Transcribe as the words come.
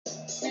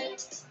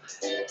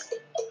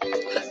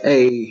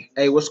Hey,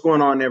 what's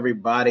going on,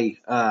 everybody?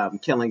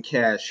 Killing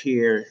Cash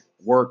here.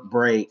 Work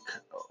break,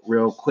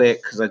 real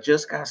quick, because I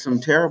just got some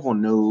terrible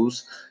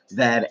news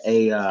that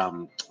a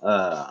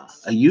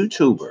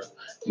YouTuber,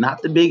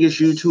 not the biggest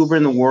YouTuber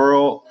in the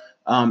world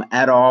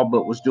at all,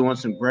 but was doing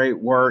some great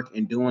work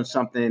and doing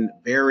something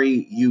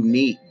very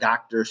unique.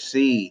 Dr.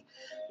 C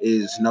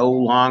is no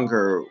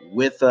longer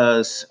with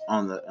us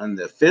on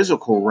the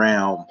physical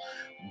realm,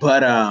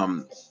 but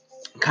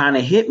kind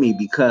of hit me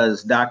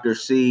because Dr.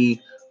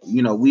 C,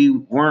 we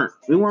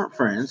weren't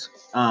friends,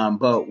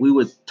 but we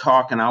would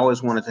talk, and I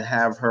always wanted to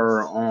have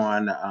her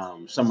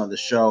on some of the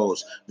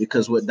shows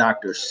because what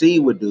Dr. C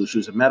would do, she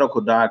was a medical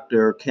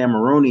doctor,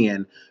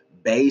 Cameroonian,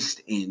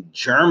 based in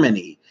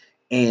Germany,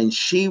 and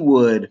she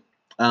would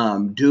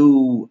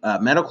do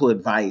medical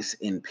advice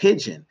in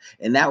Pigeon,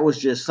 and that was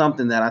just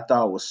something that I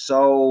thought was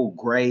so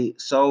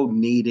great, so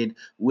needed.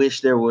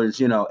 Wish there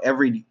was,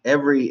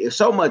 every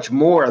so much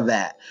more of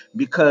that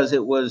because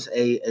it was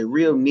a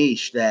real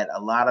niche that a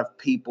lot of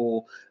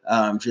people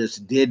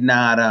just did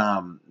not.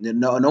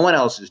 No one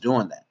else is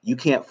doing that. You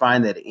can't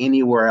find that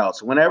anywhere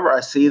else. Whenever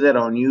I see that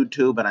on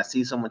YouTube and I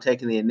see someone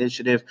taking the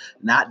initiative,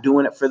 not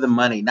doing it for the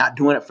money, not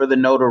doing it for the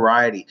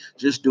notoriety,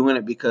 just doing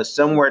it because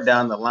somewhere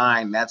down the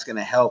line that's going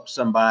to help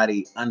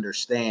somebody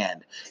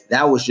understand.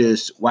 That was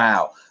just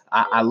wow.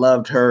 I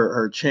loved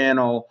her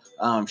channel.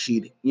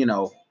 She'd, we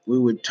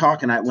would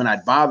talk, and when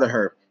I'd bother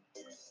her,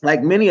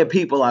 like many of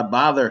people I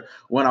bother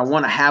when I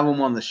want to have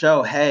them on the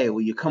show. Hey, will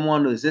you come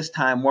on? Does this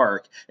time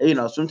work?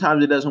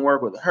 Sometimes it doesn't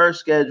work with her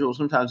schedule.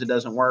 Sometimes it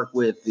doesn't work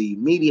with the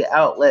media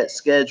outlet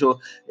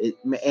schedule.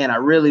 And I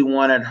really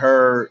wanted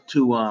her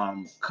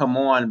to come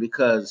on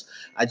because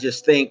I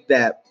just think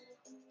that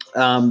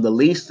the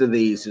least of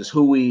these is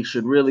who we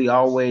should really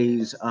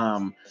always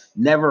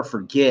never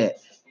forget.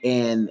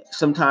 And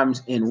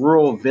sometimes in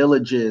rural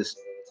villages,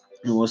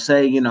 and we'll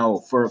say,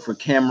 for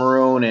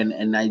Cameroon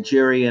and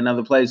Nigeria and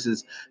other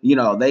places,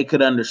 they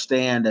could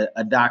understand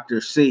a Dr.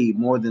 C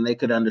more than they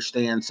could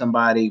understand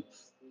somebody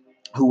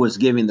who was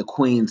giving the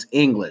Queen's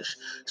English.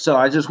 So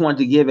I just wanted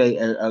to give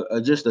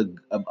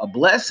a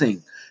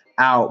blessing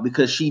out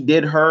because she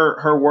did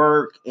her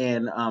work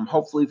and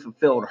hopefully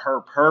fulfilled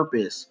her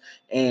purpose.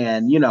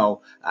 And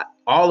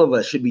all of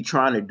us should be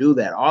trying to do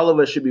that. All of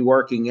us should be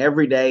working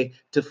every day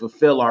to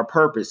fulfill our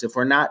purpose. If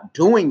we're not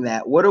doing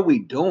that, what are we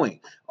doing?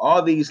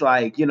 All these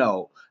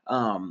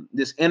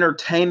this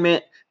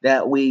entertainment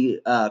that we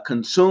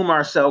consume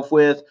ourselves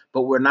with,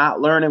 but we're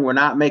not learning. We're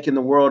not making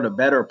the world a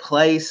better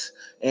place.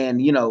 And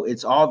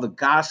it's all the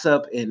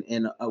gossip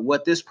and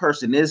what this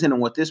person isn't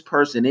and what this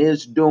person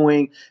is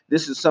doing.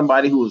 This is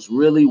somebody who is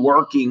really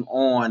working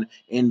on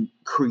and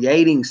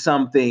creating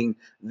something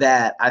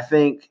that I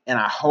think and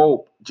I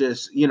hope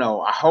just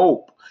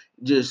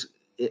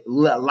it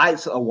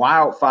lights a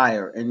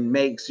wildfire and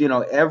makes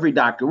every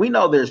doctor. We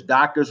know there's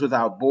Doctors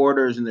Without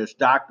Borders, and there's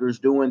doctors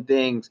doing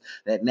things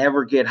that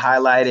never get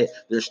highlighted.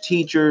 There's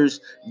teachers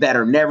that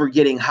are never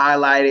getting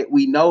highlighted.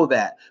 We know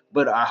that,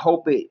 but I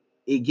hope it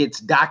gets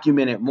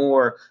documented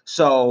more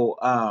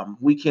so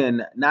we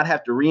can not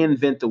have to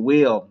reinvent the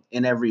wheel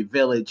in every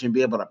village and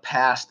be able to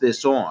pass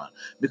this on.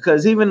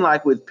 Because even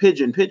like with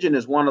Pigeon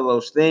is one of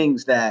those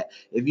things that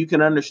if you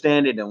can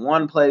understand it in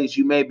one place,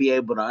 you may be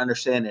able to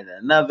understand it in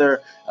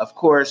another. Of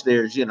course,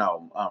 there's,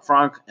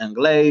 Franc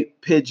Anglais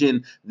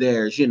Pigeon,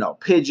 there's,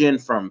 Pigeon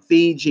from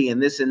Fiji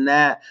and this and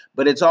that,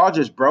 but it's all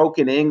just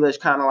broken English,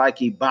 kind of like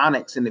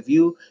Ebonics. And if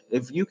you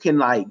can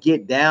like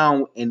get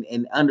down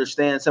and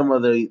understand some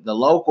of the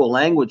local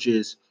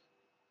languages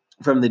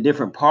from the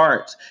different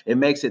parts, it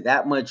makes it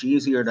that much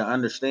easier to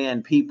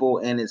understand people.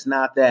 And it's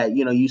not that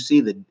you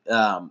see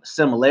the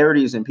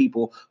similarities in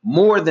people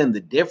more than the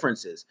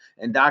differences.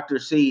 And Dr.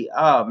 C,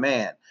 oh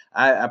man,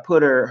 I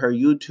put her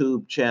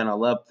YouTube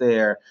channel up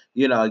there.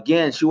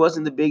 Again, she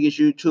wasn't the biggest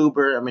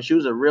YouTuber. I mean, she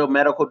was a real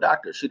medical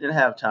doctor. She didn't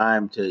have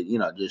time to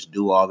just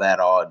do all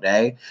that all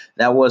day.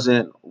 That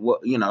wasn't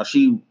what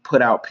she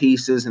put out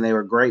pieces, and they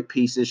were great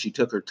pieces. She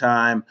took her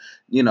time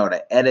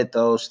to edit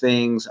those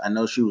things. I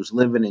know she was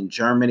living in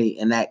Germany,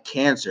 and that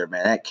cancer,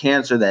 man, that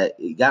cancer that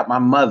got my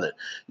mother,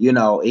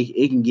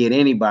 it can get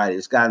anybody.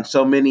 It's gotten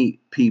so many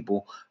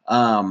people.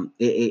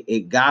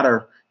 It got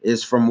her,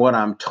 is from what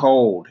I'm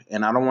told,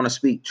 and I don't want to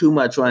speak too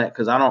much on it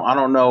because I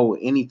don't know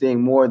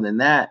anything more than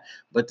that.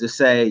 But to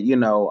say,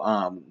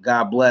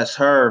 God bless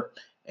her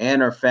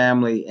and her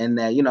family, and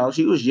that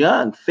she was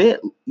young, fit.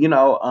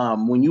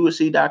 When you would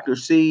see Dr.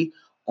 C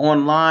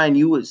online,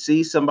 you would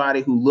see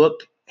somebody who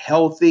looked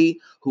healthy,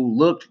 who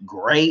looked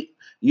great,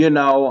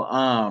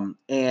 and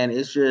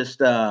it's just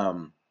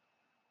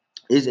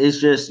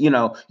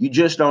you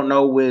just don't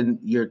know when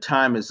your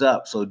time is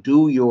up. So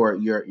do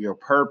your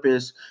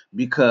purpose,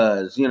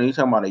 because you're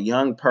talking about a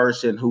young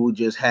person who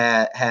just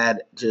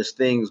had just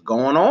things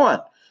going on.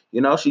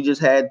 She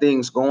just had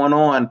things going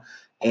on.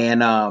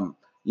 And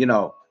you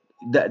know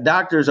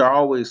doctors are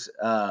always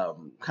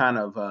kind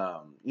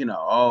of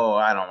oh,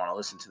 I don't want to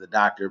listen to the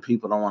doctor.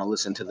 People don't want to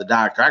listen to the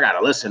doctor. I got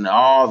to listen to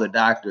all the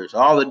doctors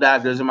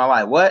in my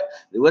life.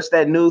 What's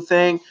that new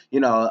thing?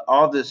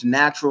 All this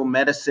natural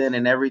medicine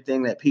and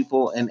everything that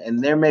people,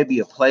 and there may be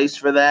a place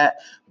for that.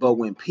 But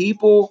when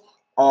people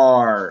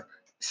are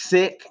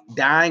sick,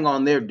 dying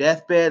on their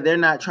deathbed, they're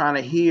not trying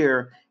to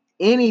hear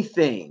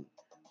anything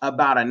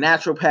about a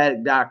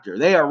naturopathic doctor.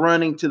 They are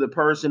running to the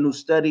person who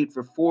studied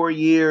for 4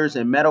 years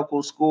in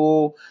medical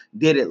school,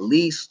 did at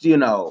least,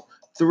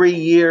 3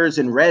 years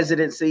in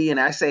residency. And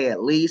I say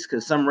at least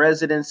because some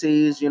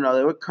residencies, that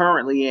we're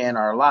currently in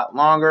are a lot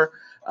longer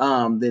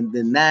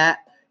than that.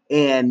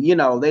 And,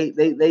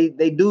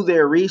 they do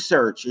their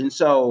research. And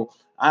so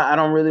I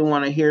don't really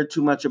want to hear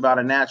too much about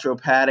a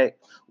naturopathic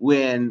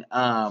when,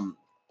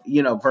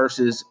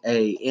 versus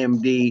a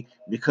MD,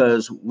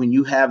 because when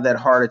you have that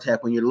heart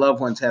attack, when your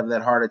loved ones have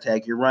that heart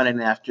attack, you're running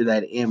after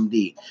that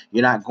MD.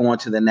 You're not going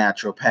to the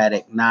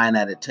naturopathic 9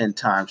 out of 10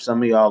 times.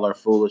 Some of y'all are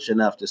foolish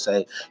enough to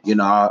say,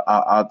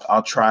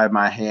 I'll try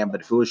my hand,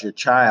 but if it was your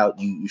child,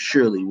 you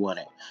surely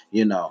wouldn't.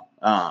 You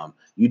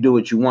do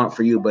what you want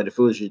for you, but if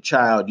it was your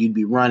child, you'd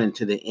be running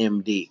to the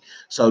MD.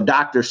 So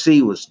Dr.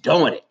 C was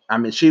doing it. I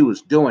mean, she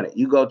was doing it.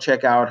 You go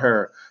check out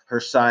her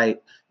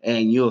site,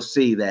 and you'll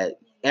see that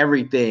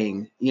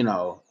everything,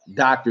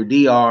 Dr.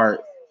 DRSEA,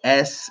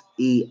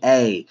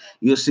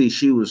 you'll see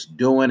she was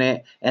doing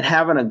it and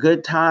having a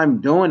good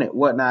time doing it,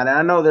 whatnot. And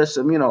I know there's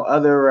some,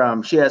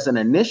 other, she has an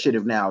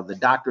initiative now, the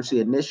Dr.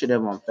 C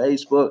initiative on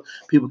Facebook.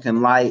 People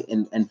can like,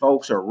 and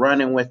folks are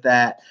running with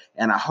that.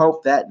 And I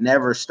hope that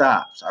never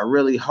stops. I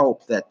really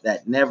hope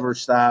that never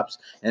stops.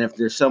 And if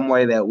there's some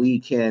way that we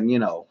can,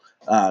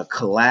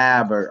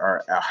 collab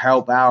or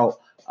help out,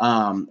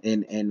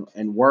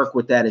 and work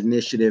with that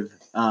initiative,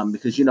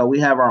 because we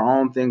have our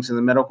own things in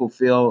the medical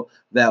field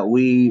that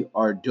we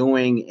are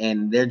doing,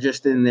 and they're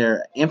just in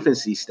their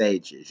infancy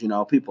stages.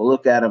 People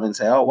look at them and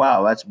say, "Oh,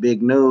 wow, that's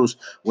big news."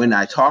 When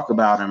I talk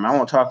about them, I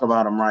won't talk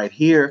about them right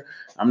here.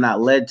 I'm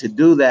not led to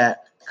do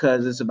that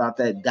because it's about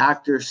that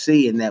Dr.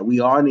 C, and that we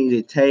all need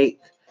to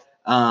take.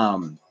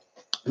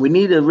 We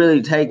need to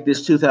really take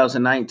this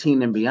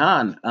 2019 and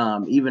beyond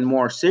even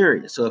more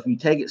serious. So if you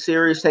take it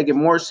serious, take it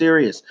more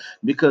serious,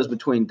 because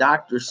between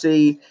Dr.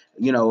 C,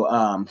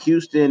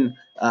 Houston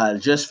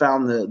just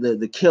found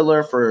the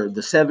killer for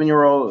the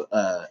 7-year-old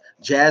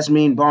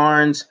Jasmine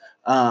Barnes.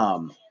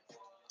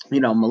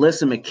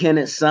 Melissa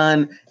McKinnett's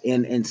son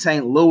in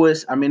St.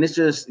 Louis. I mean, it's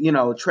just,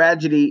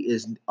 tragedy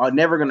is are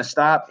never going to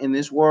stop in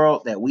this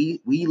world that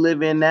we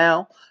live in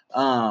now.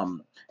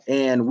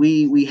 And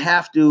we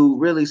have to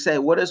really say,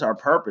 what is our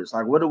purpose?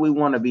 Like, what do we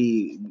want to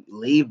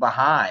leave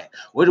behind?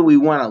 What do we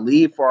want to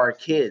leave for our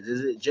kids?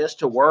 Is it just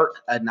to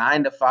work a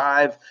 9 to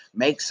 5,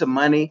 make some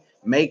money,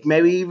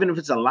 maybe even if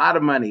it's a lot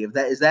of money?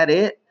 Is that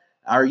it?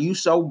 Are you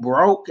so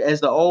broke, as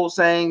the old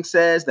saying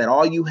says, that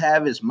all you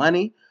have is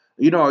money?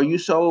 Are you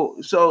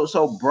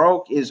so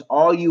broke is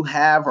all you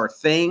have are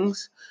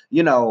things?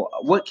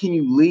 What can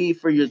you leave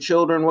for your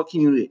children? What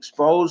can you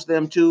expose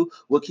them to?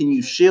 What can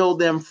you shield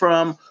them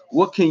from?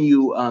 What can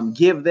you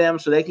give them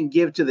so they can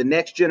give to the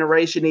next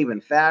generation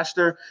even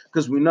faster?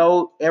 Because we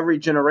know every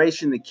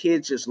generation, the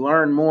kids just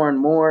learn more and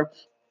more,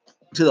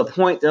 to the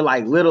point they're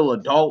like little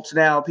adults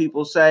now,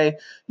 people say,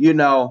 and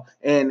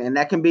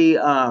that can be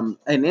an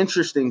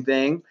interesting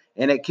thing.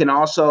 And it can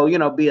also,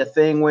 be a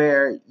thing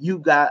where you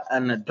got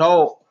an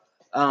adult,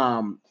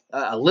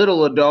 a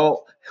little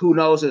adult who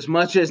knows as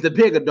much as the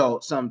big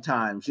adult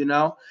sometimes, and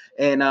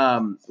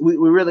we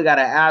really got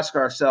to ask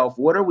ourselves,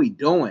 what are we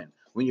doing?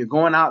 When you're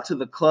going out to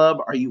the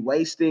club, are you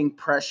wasting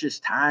precious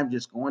time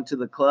just going to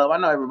the club? I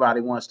know everybody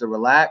wants to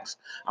relax.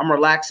 I'm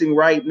relaxing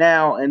right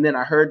now. And then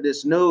I heard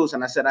this news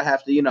and I said, I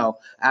have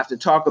to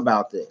talk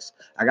about this.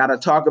 I got to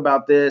talk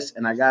about this,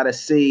 and I got to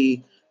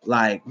see,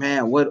 like,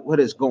 man, what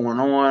is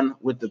going on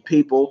with the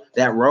people?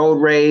 That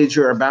road rage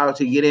you're about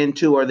to get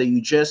into, or that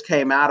you just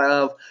came out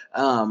of,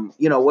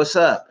 what's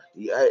up?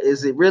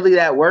 Is it really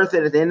that worth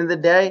it at the end of the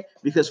day?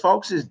 Because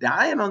folks is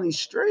dying on these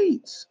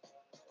streets.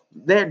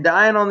 They're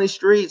dying on these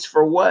streets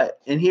for what?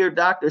 And here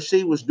Dr.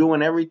 C was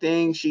doing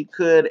everything she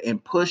could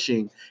and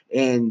pushing,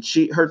 and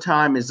her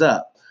time is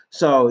up.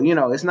 So,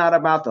 it's not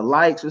about the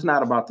likes. It's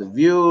not about the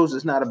views.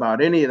 It's not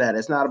about any of that.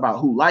 It's not about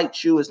who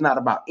likes you. It's not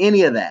about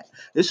any of that.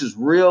 This is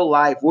real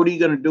life. What are you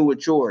going to do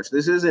with yours?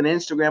 This isn't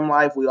Instagram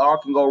life. We all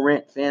can go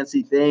rent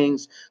fancy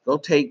things, go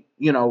take,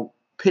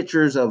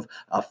 pictures of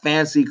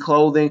fancy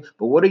clothing.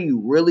 But what are you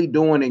really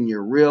doing in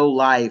your real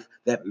life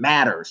that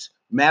matters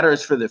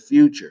for the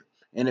future?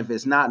 And if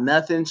it's not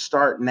nothing,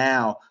 start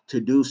now to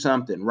do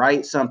something,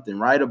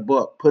 write a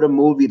book, put a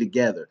movie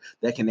together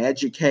that can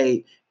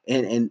educate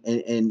and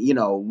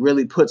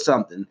really put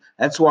something.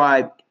 That's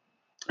why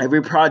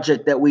every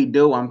project that we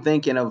do, I'm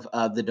thinking of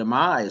the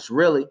demise.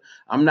 Really,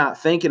 I'm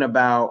not thinking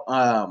about,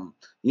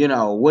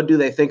 what do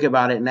they think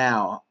about it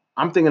now?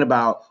 I'm thinking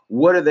about,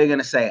 what are they going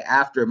to say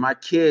after? My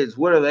kids,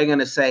 what are they going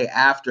to say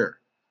after?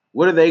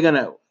 What are they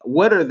going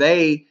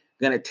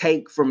to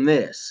take from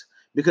this?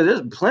 because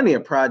there's plenty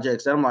of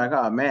projects that I'm like,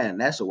 oh man,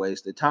 that's a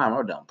waste of time.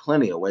 I've done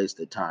plenty of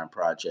wasted time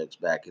projects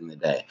back in the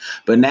day,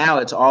 but now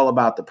it's all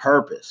about the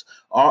purpose.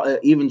 All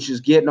even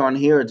just getting on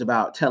here, it's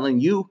about telling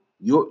you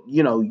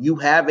you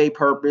have a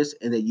purpose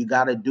and that you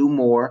got to do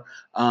more.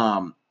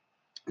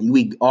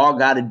 We all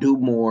got to do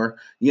more.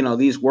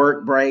 These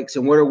work breaks,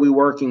 and what are we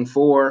working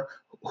for?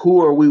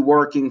 Who are we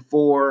working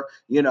for?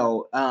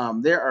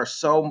 There are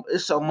so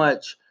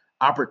much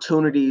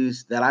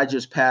opportunities that I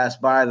just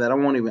passed by that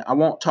I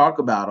won't talk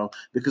about them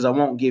because I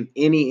won't give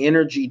any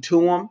energy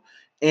to them,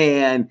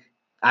 and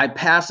I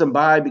pass them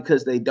by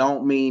because they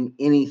don't mean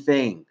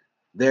anything.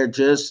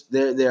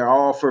 They're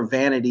all for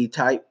vanity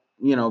type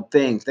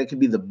things. They could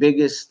be the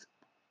biggest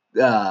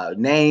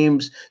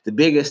names, the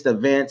biggest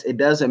events. It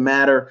doesn't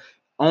matter.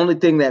 Only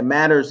thing that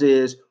matters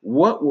is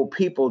what will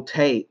people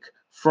take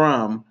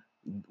from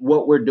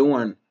what we're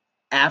doing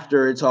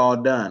after it's all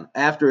done,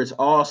 after it's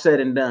all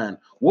said and done.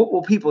 What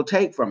will people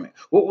take from it?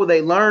 What will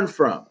they learn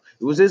from?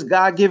 Was this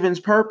God given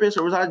purpose,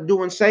 or was I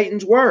doing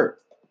Satan's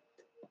work?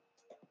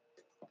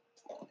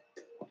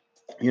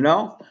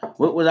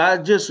 What was I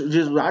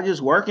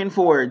just working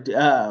for it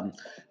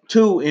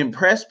to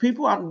impress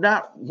people? I'm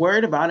not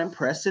worried about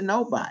impressing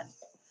nobody.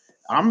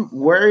 I'm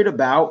worried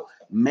about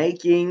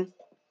making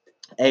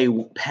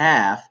a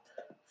path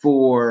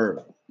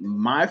for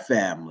my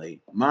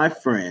family, my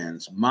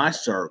friends, my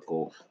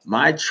circle,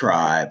 my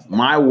tribe,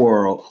 my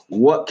world.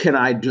 What can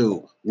I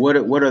do? What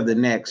are the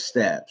next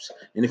steps?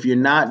 And if you're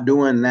not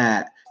doing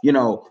that,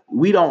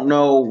 we don't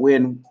know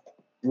when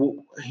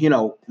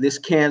this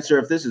cancer,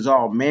 if this is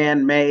all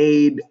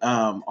man-made,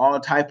 all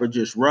type of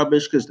just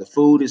rubbish because the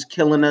food is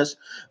killing us.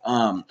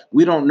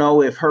 We don't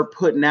know if her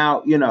putting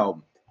out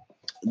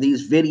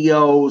these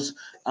videos,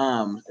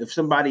 if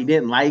somebody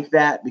didn't like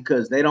that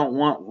because they don't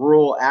want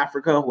rural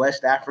Africa,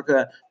 West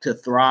Africa to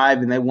thrive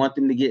and they want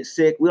them to get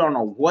sick. We don't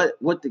know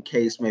what the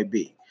case may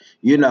be.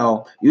 You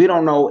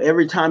don't know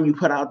every time you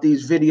put out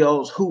these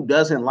videos who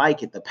doesn't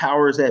like it, the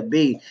powers that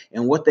be,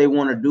 and what they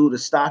want to do to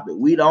stop it.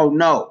 We don't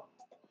know.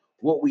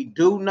 What we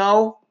do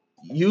know,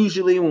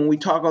 usually when we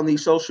talk on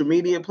these social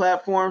media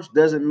platforms,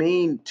 doesn't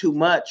mean too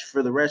much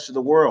for the rest of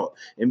the world.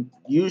 And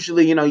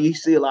usually, you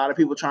see a lot of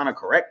people trying to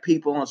correct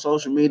people on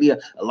social media,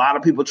 a lot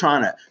of people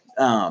trying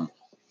to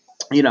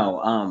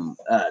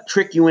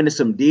trick you into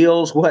some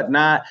deals,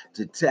 whatnot,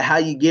 to how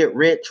you get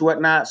rich,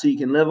 whatnot, so you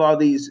can live all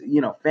these,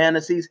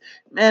 fantasies.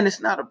 Man,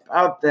 it's not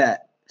about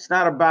that. It's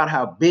not about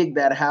how big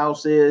that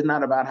house is,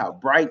 not about how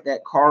bright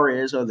that car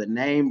is or the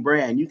name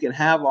brand. You can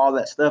have all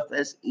that stuff.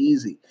 That's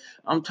easy.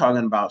 I'm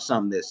talking about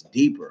something that's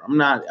deeper. I'm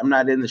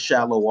not in the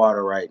shallow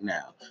water right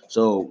now.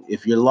 So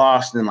if you're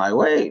lost and like,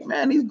 wait,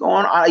 man, he's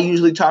going. I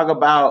usually talk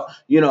about,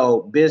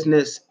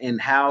 business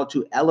and how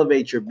to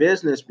elevate your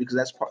business because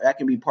that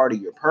can be part of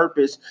your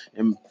purpose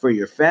and for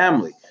your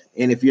family.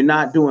 And if you're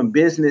not doing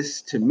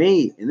business, to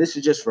me, and this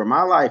is just for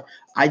my life,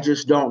 I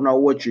just don't know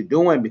what you're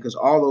doing because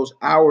all those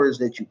hours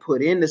that you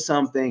put into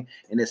something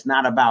and it's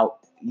not about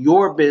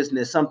your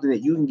business, something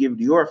that you can give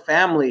to your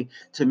family,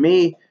 to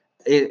me,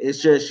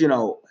 it's just,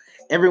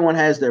 everyone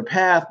has their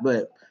path,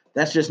 but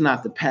that's just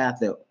not the path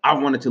that I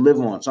wanted to live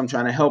on. So I'm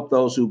trying to help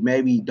those who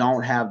maybe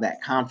don't have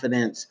that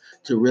confidence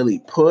to really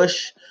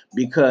push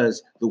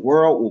because the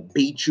world will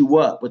beat you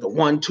up with a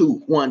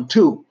 1-2,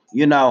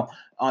 1-2.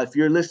 If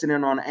you're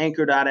listening on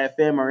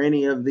Anchor.fm or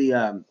any of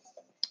the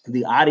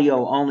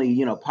audio only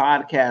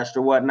podcast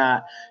or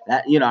whatnot,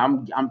 that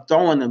I'm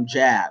throwing them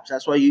jabs.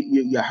 That's why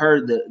you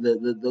heard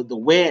the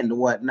wind and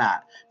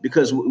whatnot,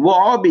 because we'll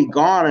all be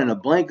gone in a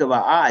blink of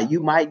an eye. You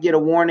might get a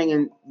warning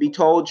and be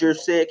told you're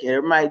sick, and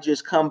it might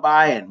just come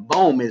by and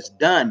boom, it's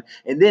done.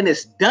 And then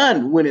it's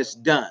done when it's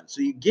done.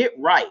 So you get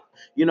right.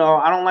 I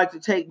don't like to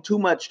take too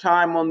much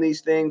time on these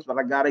things, but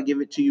I got to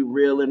give it to you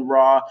real and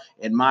raw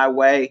in my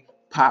way.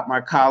 Pop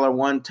my collar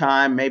one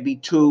time, maybe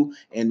two,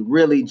 and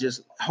really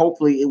just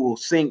hopefully it will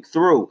sink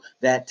through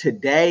that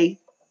today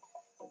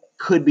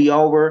could be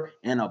over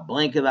in a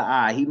blink of the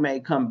eye. He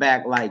may come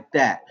back like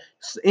that.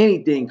 So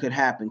anything could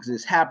happen because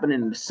it's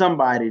happening to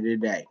somebody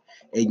today.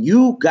 And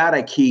you got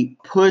to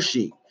keep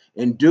pushing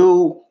and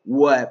do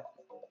what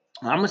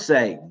I'm going to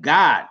say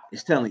God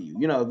is telling you.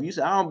 If you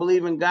say, I don't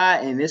believe in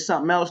God, and there's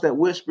something else that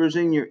whispers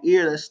in your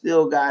ear, that's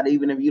still God,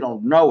 even if you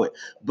don't know it.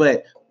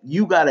 But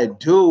you got to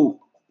do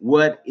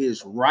what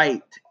is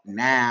right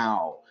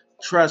now.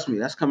 Trust me,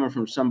 that's coming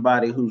from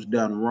somebody who's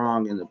done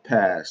wrong in the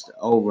past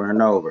over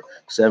and over,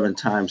 7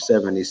 times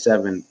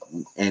 77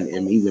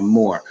 and even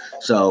more.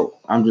 So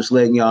I'm just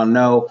letting y'all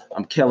know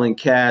I'm killing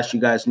cash. You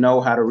guys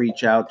know how to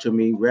reach out to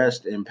me.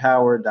 Rest in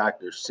power,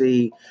 Dr.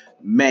 C.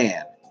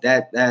 Man,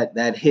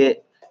 that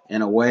hit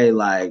in a way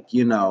like,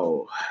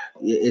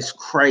 it's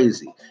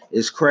crazy.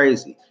 It's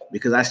crazy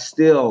because I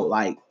still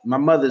like my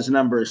mother's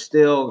number is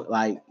still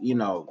like,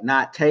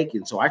 not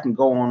taken. So I can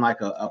go on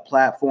like a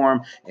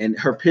platform and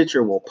her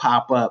picture will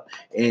pop up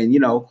and,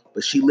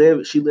 but she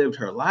lived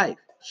her life.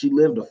 She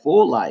lived a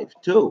full life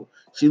too.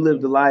 She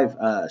lived a life.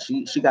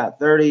 She got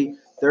 30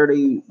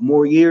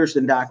 more years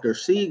than Dr.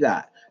 C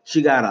got.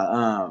 She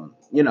got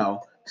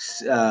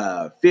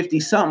 50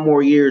 something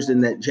more years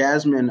than that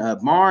Jasmine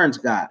Barnes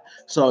got.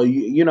 So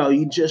you know,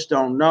 you just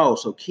don't know.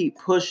 So keep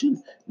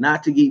pushing,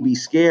 not to be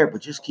scared,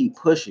 but just keep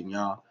pushing,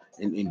 y'all,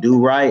 and do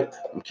right.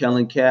 I'm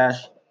Kellen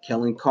Cash,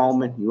 Kellen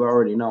Coleman. You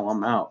already know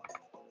I'm out.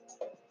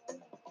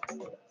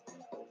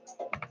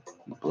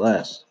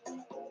 Bless.